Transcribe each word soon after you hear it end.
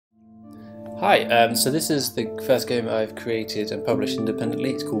Hi, so this is the first game I've created and published independently.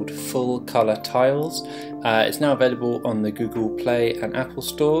 It's called Full Color Tiles. It's now available on the Google Play and Apple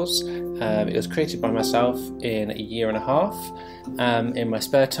stores. It was created by myself in a year and a half. In my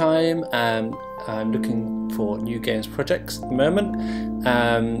spare time, I'm looking for new games projects at the moment.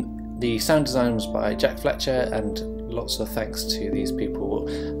 The sound design was by Jack Fletcher, and lots of thanks to these people,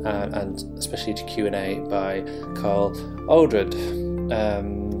 and especially to Q&A by Carl Aldred.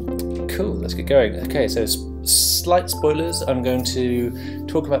 Cool, let's get going. Okay, so slight spoilers. I'm going to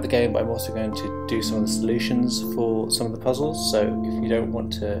talk about the game, but I'm also going to do some of the solutions for some of the puzzles. So if you don't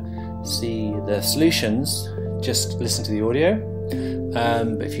want to see the solutions, just listen to the audio.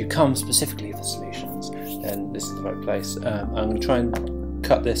 But if you come specifically for the solutions, then this is the right place. I'm going to try and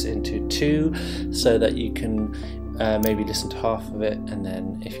cut this into two so that you can maybe listen to half of it, and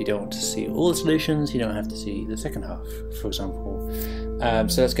then if you don't want to see all the solutions, you don't have to see the second half, for example.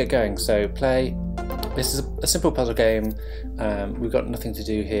 So let's get going. So play. This is a simple puzzle game. We've got nothing to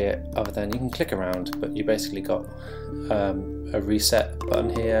do here other than you can click around, but you basically got a reset button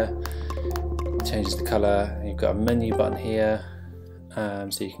here, changes the colour. You've got a menu button here,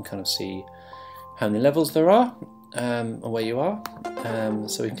 so you can kind of see how many levels there are and where you are.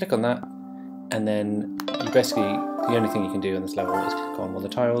 So we can click on that, and then you basically, the only thing you can do on this level is click on one of the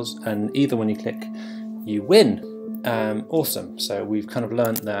tiles, and either when you click, you win. Awesome, so we've kind of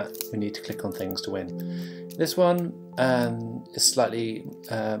learnt that we need to click on things to win. This one is slightly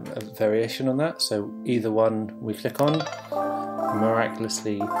a variation on that, so either one we click on,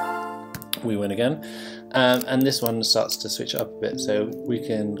 miraculously we win again. And this one starts to switch up a bit, so we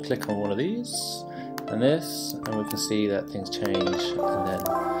can click on one of these and this, and we can see that things change, and then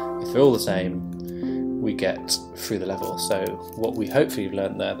if they're all the same, we get through the level. So what we hopefully have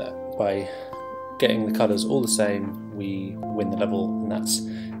learned there, that by getting the colours all the same, we win the level, and that's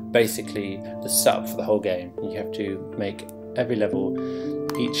basically the setup for the whole game. You have to make every level,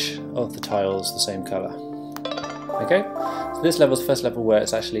 each of the tiles the same colour. Okay, so this level is the first level where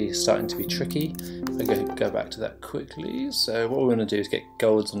it's actually starting to be tricky. If I go back to that quickly, so what we're going to do is get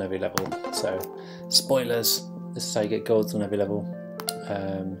golds on every level. So spoilers, this is how you get golds on every level.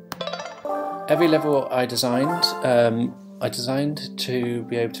 Every level I designed to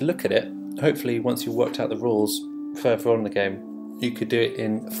be able to look at it. Hopefully once you've worked out the rules further on in the game, you could do it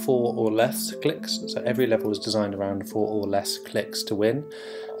in 4 or less clicks. So every level is designed around 4 or less clicks to win.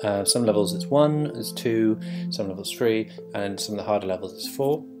 Some levels it's 1, it's 2, some levels 3, and some of the harder levels it's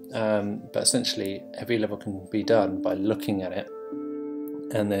 4. But essentially every level can be done by looking at it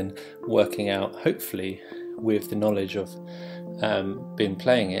and then working out, hopefully with the knowledge of been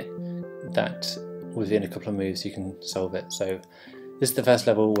playing it, that within a couple of moves you can solve it. So this is the first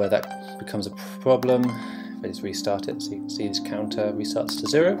level where that becomes a problem. If I just restart it, so you can see this counter restarts to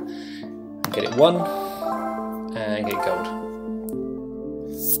 0, and get it 1, and get gold.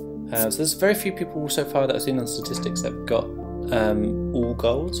 So there's very few people so far that I've seen on statistics that have got all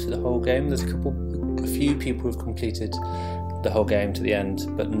golds for the whole game. There's a few people who've completed the whole game to the end,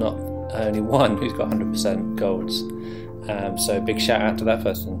 but not only one who's got 100% golds. So big shout out to that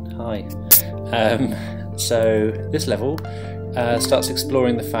person. Hi. So this level starts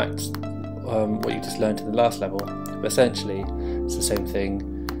exploring the fact what you just learned in the last level, but essentially it's the same thing.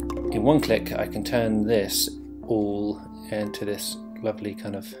 In one click I can turn this all into this lovely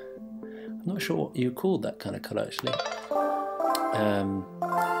kind of, I'm not sure what you call that kind of colour actually, kind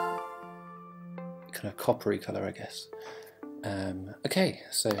of coppery colour I guess. Okay,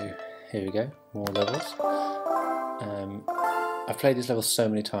 so here we go, more levels. I've played these levels so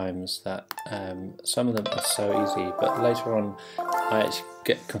many times that some of them are so easy, but later on I actually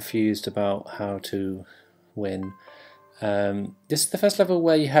get confused about how to win. This is the first level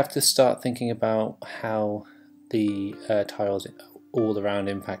where you have to start thinking about how the tiles all around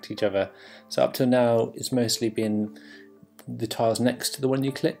impact each other. So up to now it's mostly been the tiles next to the one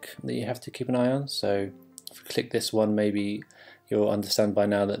you click that you have to keep an eye on. So if you click this one, maybe you'll understand by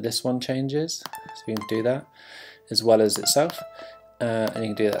now that this one changes, so you can do that as well as itself, and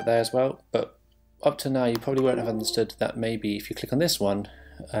you can do that there as well. But up to now you probably won't have understood that maybe if you click on this one,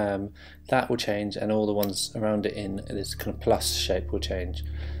 that will change, and all the ones around it in this kind of plus shape will change.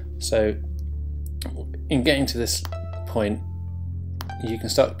 So in getting to this point, you can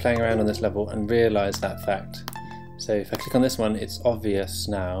start playing around on this level and realise that fact. So if I click on this one, it's obvious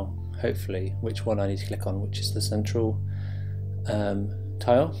now, hopefully, which one I need to click on, which is the central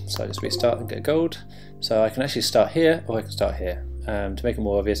tile. So I just restart and get gold. So I can actually start here, or I can start here. To make it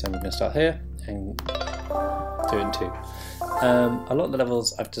more obvious, I'm going to start here and do it in 2. A lot of the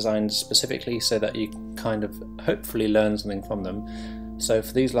levels I've designed specifically so that you kind of hopefully learn something from them. So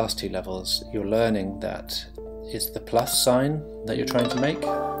for these last two levels, you're learning that it's the plus sign that you're trying to make,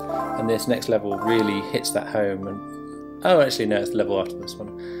 and this next level really hits that home. And oh, actually no, it's the level after this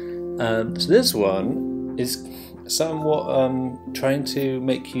one. So this one is somewhat trying to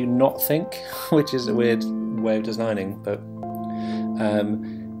make you not think, which is a weird way of designing, but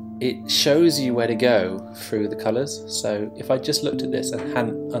it shows you where to go through the colours. So if I just looked at this and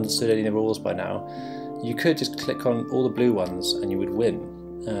hadn't understood any of the rules by now, you could just click on all the blue ones and you would win.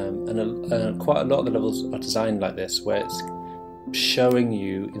 And quite a lot of the levels are designed like this, where it's showing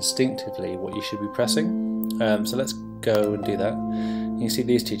you instinctively what you should be pressing. So let's go and do that. You can see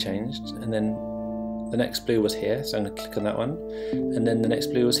these two changed, and then the next blue was here, so I'm going to click on that one, and then the next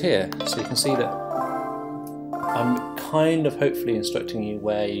blue was here. So you can see that I'm kind of hopefully instructing you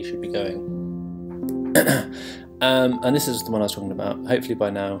where you should be going. And this is the one I was talking about. Hopefully by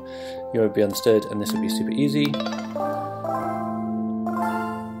now you'll be understood, and this will be super easy.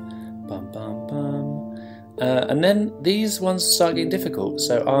 Bum, bum, bum. And then these ones start getting difficult.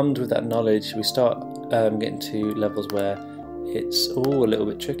 So armed with that knowledge, we start getting to levels where it's all a little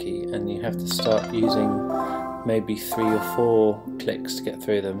bit tricky, and you have to start using maybe 3 or 4 clicks to get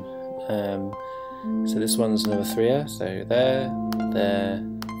through them. So this one's another 3er, so there,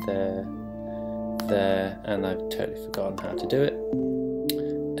 and I've totally forgotten how to do it.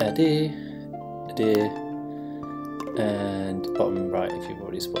 And bottom right if you've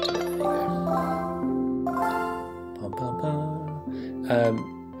already spotted it. There you go. Bum, bum,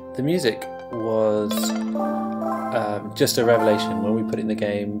 bum. The music was just a revelation. When we put it in the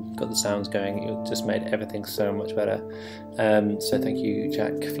game, got the sounds going, it just made everything so much better. So thank you,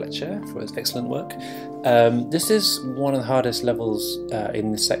 Jack Fletcher, for his excellent work. This is one of the hardest levels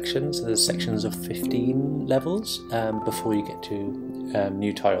in this section. So there's sections of 15 levels before you get to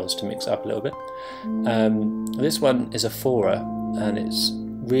new tiles to mix it up a little bit. This one is a 4er, and it's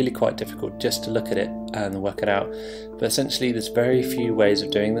really quite difficult just to look at it and work it out. But essentially there's very few ways of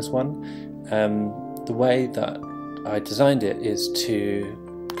doing this one. The way that I designed it is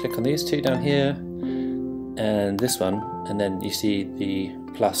to click on these two down here and this one, and then you see the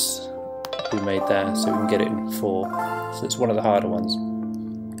plus we made there, so we can get it in 4. So it's one of the harder ones.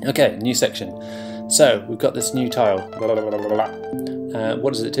 Okay, new section. So we've got this new tile.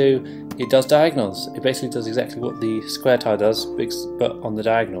 What does it do? It does diagonals. It basically does exactly what the square tile does, but on the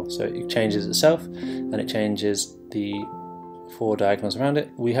diagonal. So it changes itself, and it changes the 4 diagonals around it.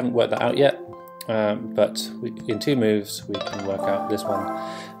 We haven't worked that out yet, but in 2 moves we can work out this one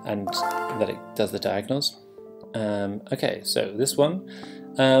and that it does the diagonals. Okay, so this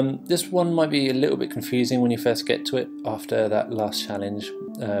one might be a little bit confusing when you first get to it after that last challenge,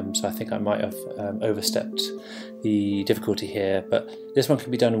 so I think I might have overstepped the difficulty here, but this one can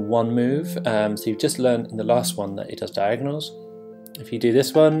be done in 1 move. So you've just learned in the last one that it does diagonals. If you do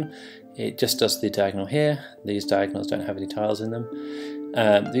this one, it just does the diagonal here. These diagonals don't have any tiles in them.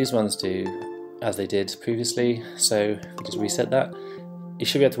 These ones do as they did previously, so just reset that. You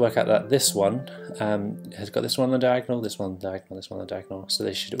should be able to work out that this one has got this one on the diagonal, this one on the diagonal, this one on the diagonal, so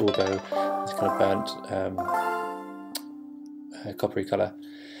they should all go this kind of burnt coppery colour.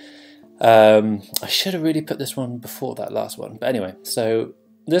 I should have really put this one before that last one, but anyway, so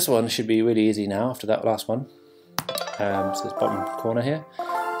this one should be really easy now after that last one. So this bottom corner here,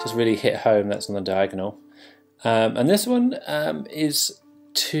 just really hit home, that's on the diagonal. And this one is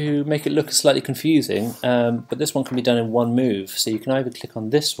to make it look slightly confusing, but this one can be done in 1 move, so you can either click on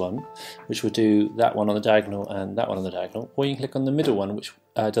this one, which will do that one on the diagonal and that one on the diagonal, or you can click on the middle one, which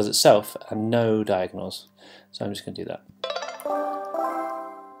does itself and no diagonals. So I'm just going to do that.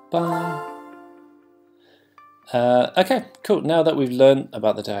 Okay, cool. Now that we've learned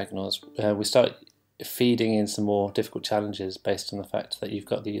about the diagonals, we start feeding in some more difficult challenges based on the fact that you've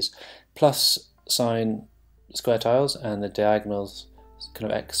got these plus sign square tiles and the diagonals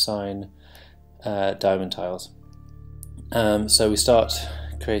kind of X sign diamond tiles. So we start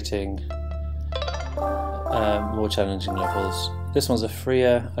creating more challenging levels. This one's a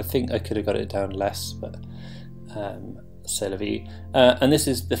 3er. I think I could have got it down less, but c'est la vie. And this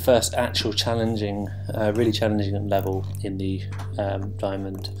is the first actual challenging, really challenging level in the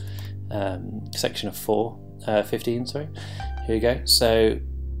diamond section of 15. Sorry. Here we go. So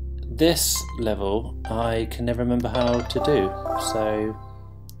this level I can never remember how to do, so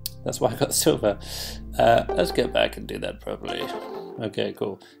that's why I got silver. Let's get back and do that properly. Okay,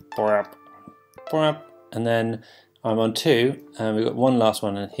 cool. And then I'm on 2, and we've got one last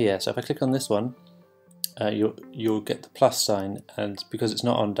one in here. So if I click on this one, you'll get the plus sign, and because it's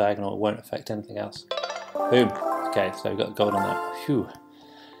not on diagonal, it won't affect anything else. Boom. Okay, so we've got gold on that. Phew.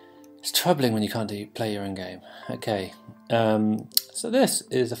 It's troubling when you can't play your own game. Okay, So this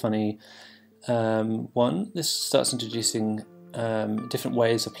is a funny one. This starts introducing different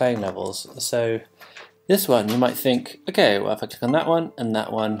ways of playing levels. So this one you might think, okay, well if I click on that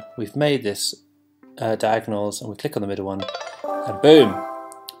one, we've made this diagonals, and we click on the middle one, and boom.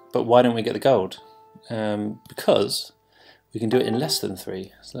 But why don't we get the gold? Because we can do it in less than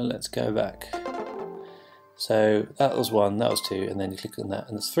 3. So let's go back. So that was 1, that was 2, and then you click on that,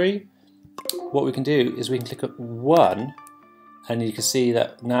 and it's 3. What we can do is we can click on 1, and you can see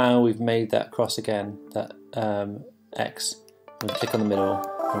that now we've made that cross again, that X. And we click on the middle,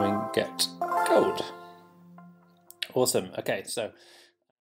 and we get gold. Awesome. Okay, so